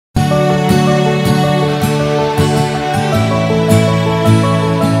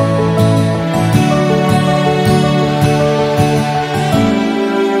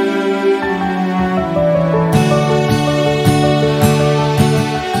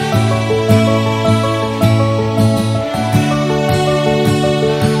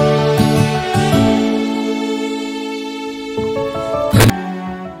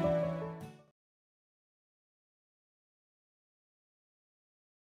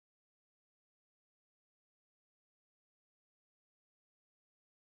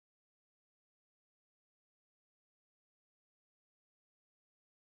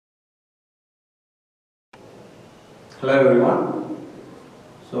Hello everyone.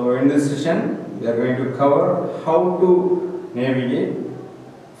 So in this session we are going to cover how to navigate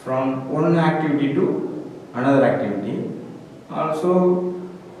from one activity to another activity. Also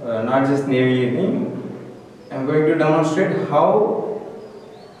not just navigating, I am going to demonstrate how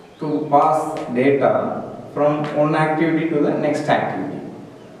to pass data from one activity to the next activity.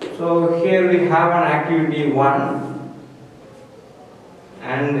 So here we have an activity 1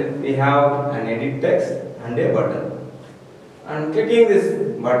 and we have an edit text and a button. And clicking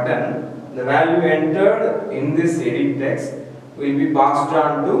this button, the value entered in this edit text will be passed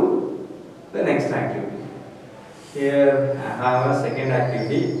on to the next activity. Here I have a second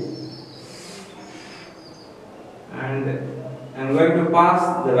activity and I am going to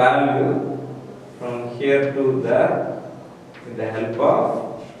pass the value from here to there with the help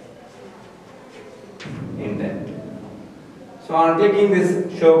of indent. So on clicking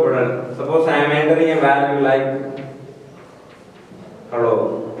this show button, suppose I am entering a value like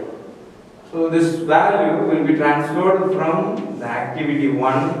hello. So this value will be transferred from the activity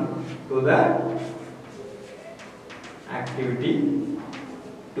 1 to the activity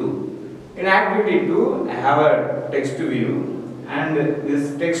 2. In activity 2, I have a text view and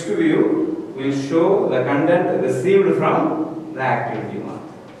this text view will show the content received from the activity 1.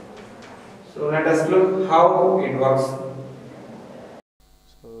 So let us look how it works.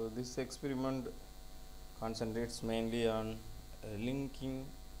 So this experiment concentrates mainly on linking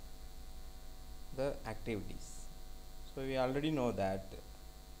the activities. So we already know that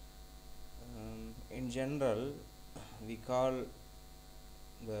in general we call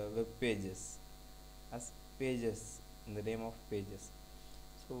the web pages as pages in the name of pages.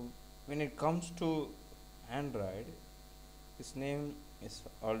 So when it comes to Android, this name is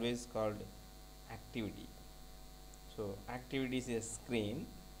always called activity. So activity is a screen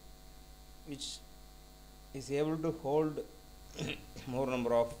which is able to hold more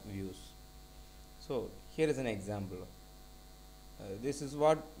number of views. So here is an example. This is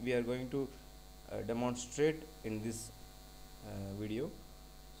what we are going to demonstrate in this video.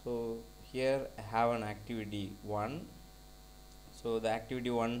 So here I have an activity 1. So the activity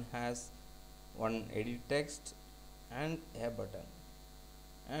 1 has one edit text and a button,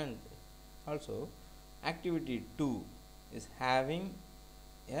 and also activity 2 is having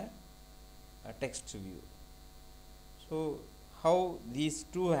a text view. So how these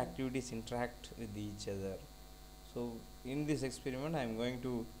two activities interact with each other? So in this experiment I am going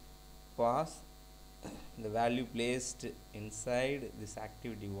to pass the value placed inside this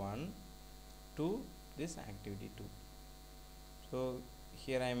activity 1 to this activity 2. So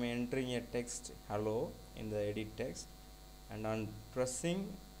here I am entering a text hello in the edit text, and on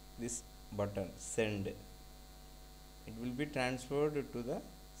pressing this button send, it will be transferred to the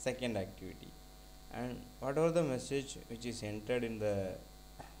second activity, and whatever the message which is entered in the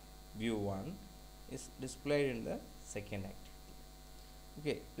view 1 is displayed in the second activity.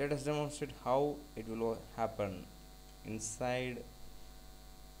 Okay, let us demonstrate how it will happen inside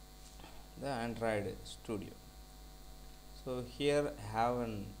the Android Studio. So here I have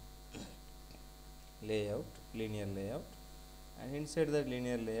an linear layout, and inside that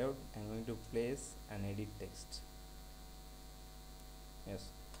linear layout I am going to place an edit text. Yes,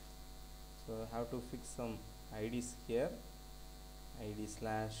 so I have to fix some IDs here, id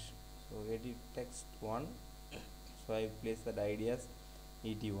slash, so edit text 1, so I place that ID as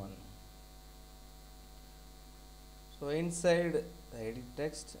et1. So inside the edit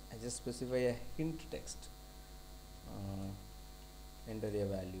text I just specify a hint text, enter a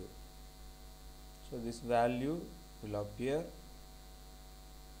value. So this value will appear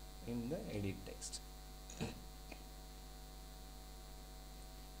in the edit text.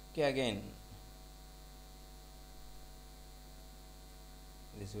 Okay, again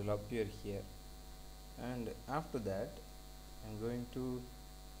this will appear here, and after that I am going to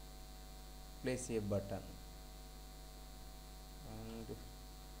place a button, and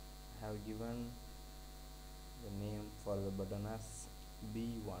I have given the name for the button as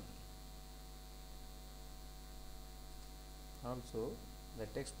B1. Also the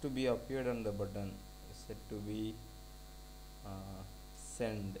text to be appeared on the button is said to be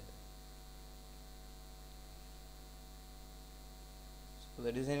send. So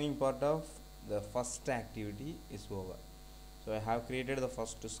the designing part of the first activity is over. So I have created the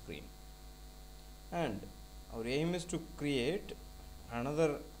first screen, and our aim is to create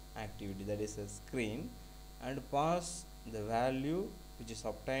another activity, that is a screen, and pass the value which is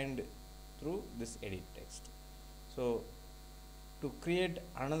obtained through this edit text. So to create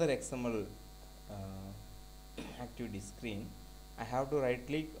another XML activity screen, I have to right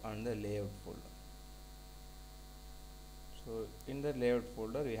click on the layout folder, So in the layout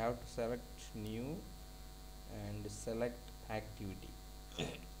folder we have to select new and select activity.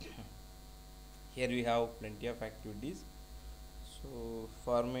 Here we have plenty of activities, so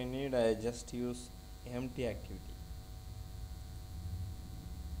for my need I just use empty activity.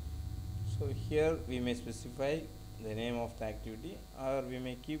 So here we may specify the name of the activity, or we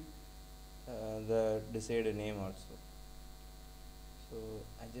may keep the desired name also. So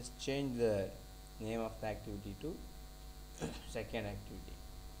I just change the name of the activity to second activity.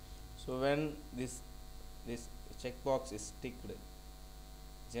 So when this checkbox is ticked,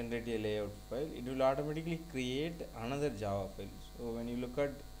 generate a layout file, it will automatically create another Java file. So when you look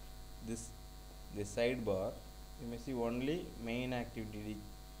at this sidebar, you may see only main activity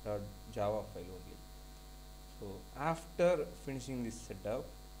Java file only. So after finishing this setup,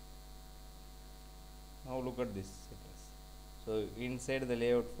 now look at this settings. So inside the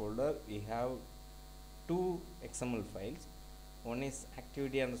layout folder we have two XML files. One is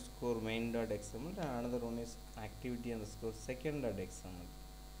activity underscore main.xml and another one is activity underscore second.xml.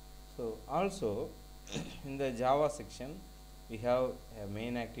 So also in the Java section we have a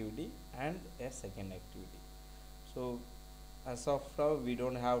main activity and a second activity. So as of now we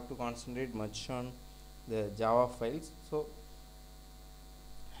don't have to concentrate much on the Java files. So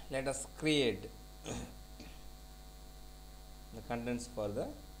let us create the contents for the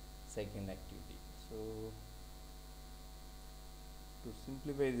second activity. So to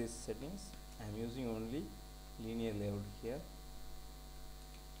simplify these settings, I am using only linear layout here.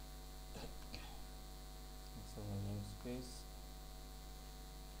 So namespace,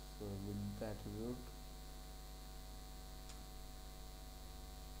 so width attribute,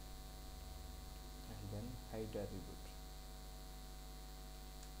 and then height attribute.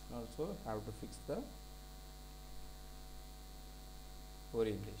 Also have to fix the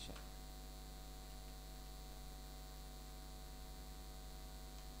orientation.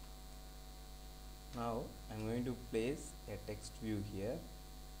 Now I am going to place a text view here.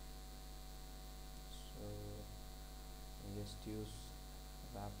 So I just use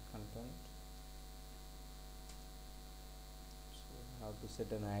wrap content. So I have to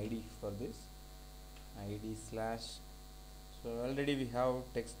set an ID for this, ID slash. So already we have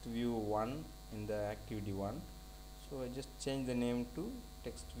text view 1 in the activity 1. So I just change the name to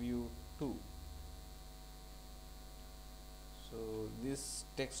text view 2. So this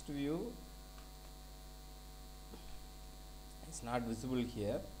text view is not visible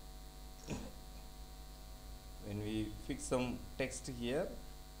here. When we fix some text here,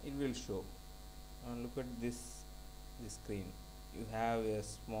 it will show. Look at this screen. You have a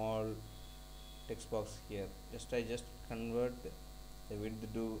small text box here. I just convert the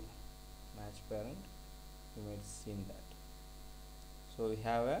width to match parent. You might have seen that. So we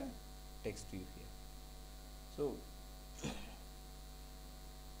have a text view here. So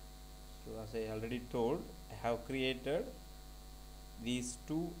as I already told, I have created these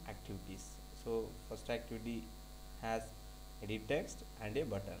two activities. So first activity has edit text and a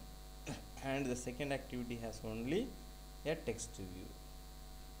button and the second activity has only a text view.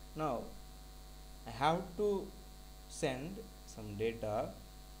 Now I have to send some data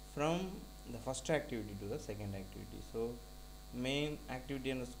from the first activity to the second activity. So main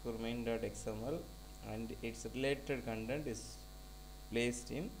activity underscore main.xml and its related content is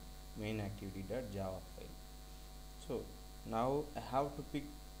placed in main activity.java file. So now I have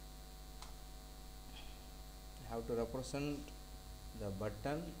to represent the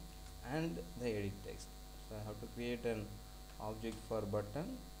button and the edit text. So I have to create an object for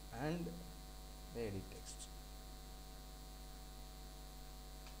button and the edit text.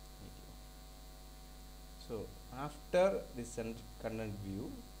 So after this content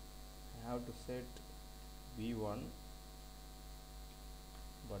view, I have to set v1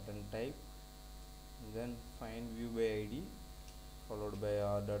 button type, then find view by id followed by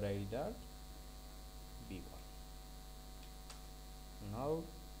r.id.v1. Now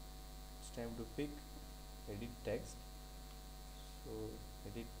it's time to pick edit text. So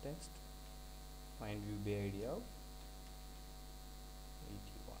edit text, find view by id of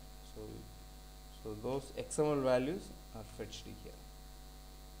 81. So those XML values are fetched here.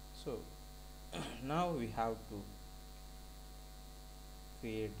 So now we have to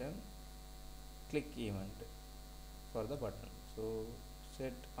create a click event for the button. So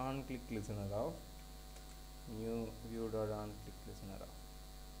set on click listener of new view.on click listener of.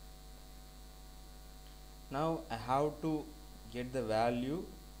 Now I have to get the value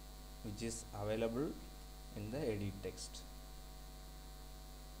which is available in the edit text.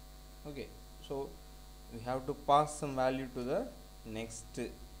 Okay, so we have to pass some value to the next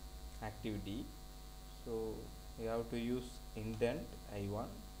activity. So we have to use indent I1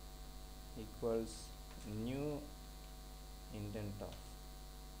 equals new indent of.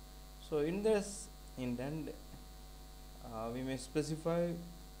 So in this indent we may specify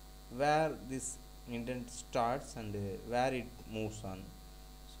where this indent starts and where it moves on.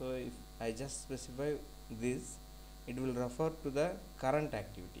 So if I just specify this, it will refer to the current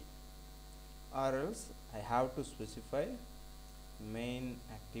activity, or else I have to specify main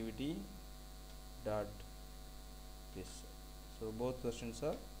activity dot this. So both versions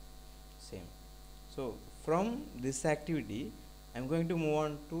are same. So from this activity I am going to move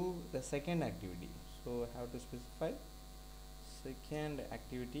on to the second activity. So I have to specify second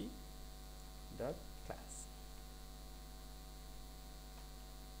activity dot class.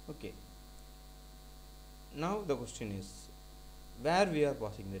 Okay, now the question is where we are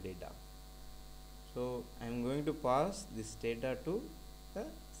passing the data. So I am going to pass this data to the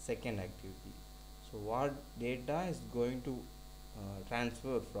second activity. So what data is going to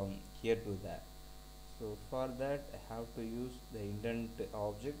transfer from here to there. So for that I have to use the indent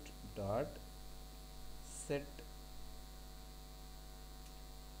object dot set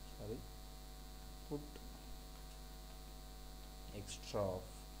put extra of.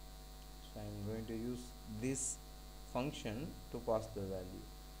 So I am going to use this function to pass the value.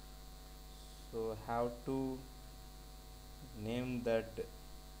 So I have to name that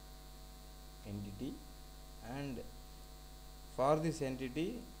entity, and for this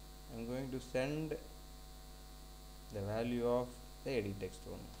entity I am going to send the value of the edit text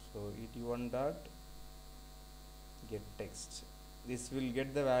one. So et1 dot get text. This will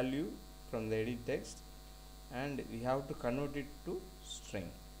get the value from the edit text, and we have to convert it to string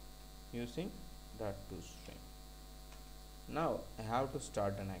using dot to string. Now I have to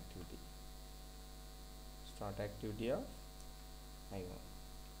start an activity. Start activity of I1.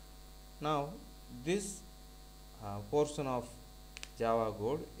 Now this portion of Java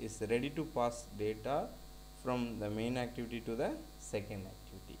code is ready to pass data from the main activity to the second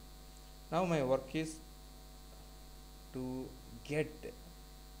activity. Now my work is to get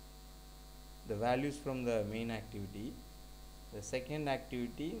the values from the main activity. The second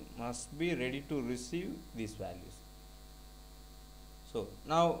activity must be ready to receive these values. So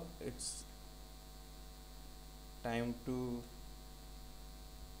now it's time to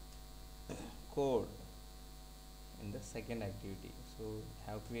code in the second activity. So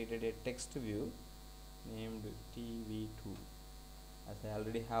I have created a text view named tv2. As I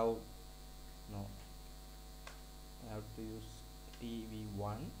already have, no, I have to use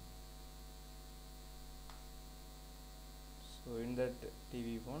tv1. So in that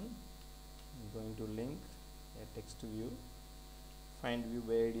tv1 I'm going to link a text view, find view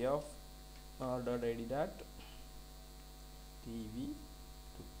by id of r.id dot tv2.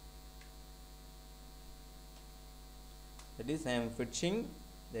 That is, I am fetching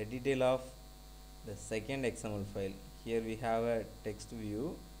the detail of the second XML file. Here we have a text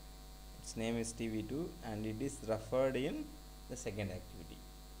view, its name is tv2, and it is referred in the second activity.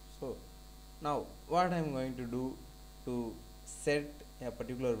 So now what I am going to do to set a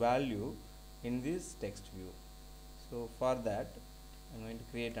particular value in this text view. So for that I am going to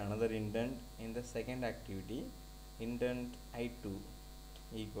create another indent in the second activity, indent I2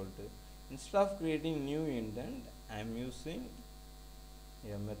 equal to, instead of creating new indent I am using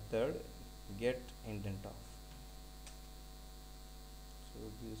a method get indent of. So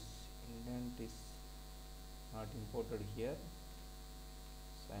this indent is not imported here,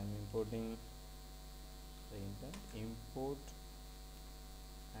 so I am importing the indent, import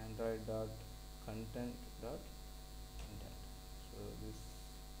android dot content dot indent. So this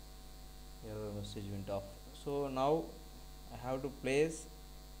error message went off. So now I have to place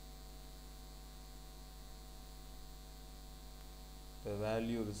the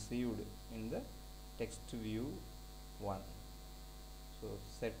value received in the text view 1. So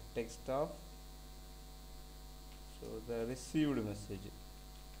set text of, so the received message,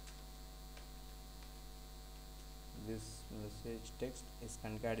 this message text is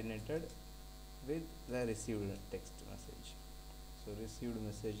concatenated with the received text message. So received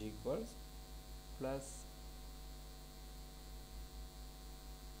message equals plus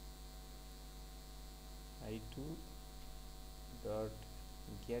I2 dot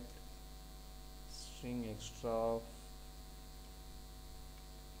get string extra of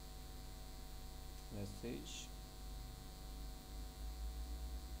message.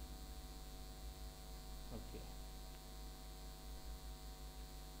 Okay.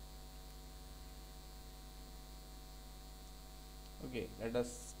 Okay, let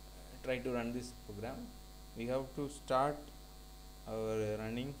us try to run this program. We have to start our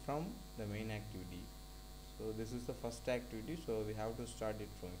running from the main activity. So So this is the first activity, so we have to start it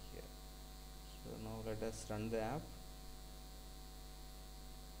from here. So now let us run the app.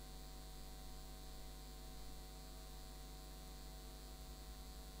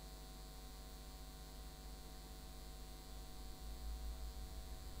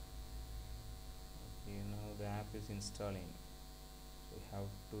 Okay, now the app is installing, so we have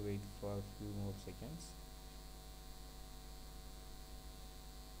to wait for a few more seconds.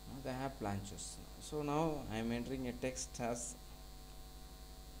 Now the app launches. So now I am entering a text as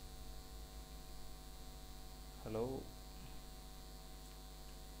hello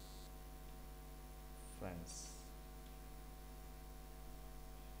friends.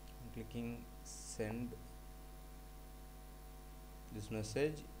 I'm clicking send. This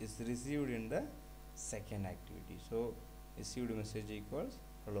message is received in the second activity. So received message equals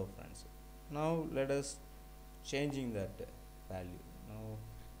hello friends. Now let us changing that value. Now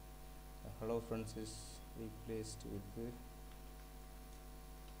hello friends is replaced with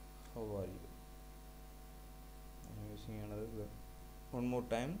how are you. I'm using another one more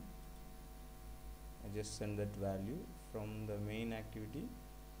time. I just send that value from the main activity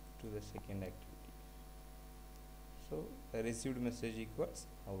to the second activity. So the received message equals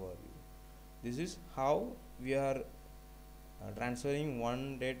how are you. This is how we are transferring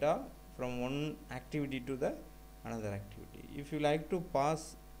one data from one activity to the another activity. If you like to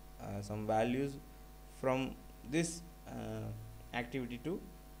pass some values from this activity to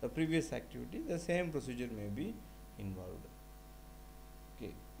the previous activity, the same procedure may be involved.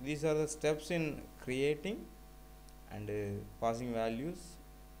 Okay, these are the steps in creating and passing values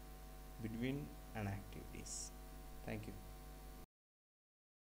between an activities. Thank you.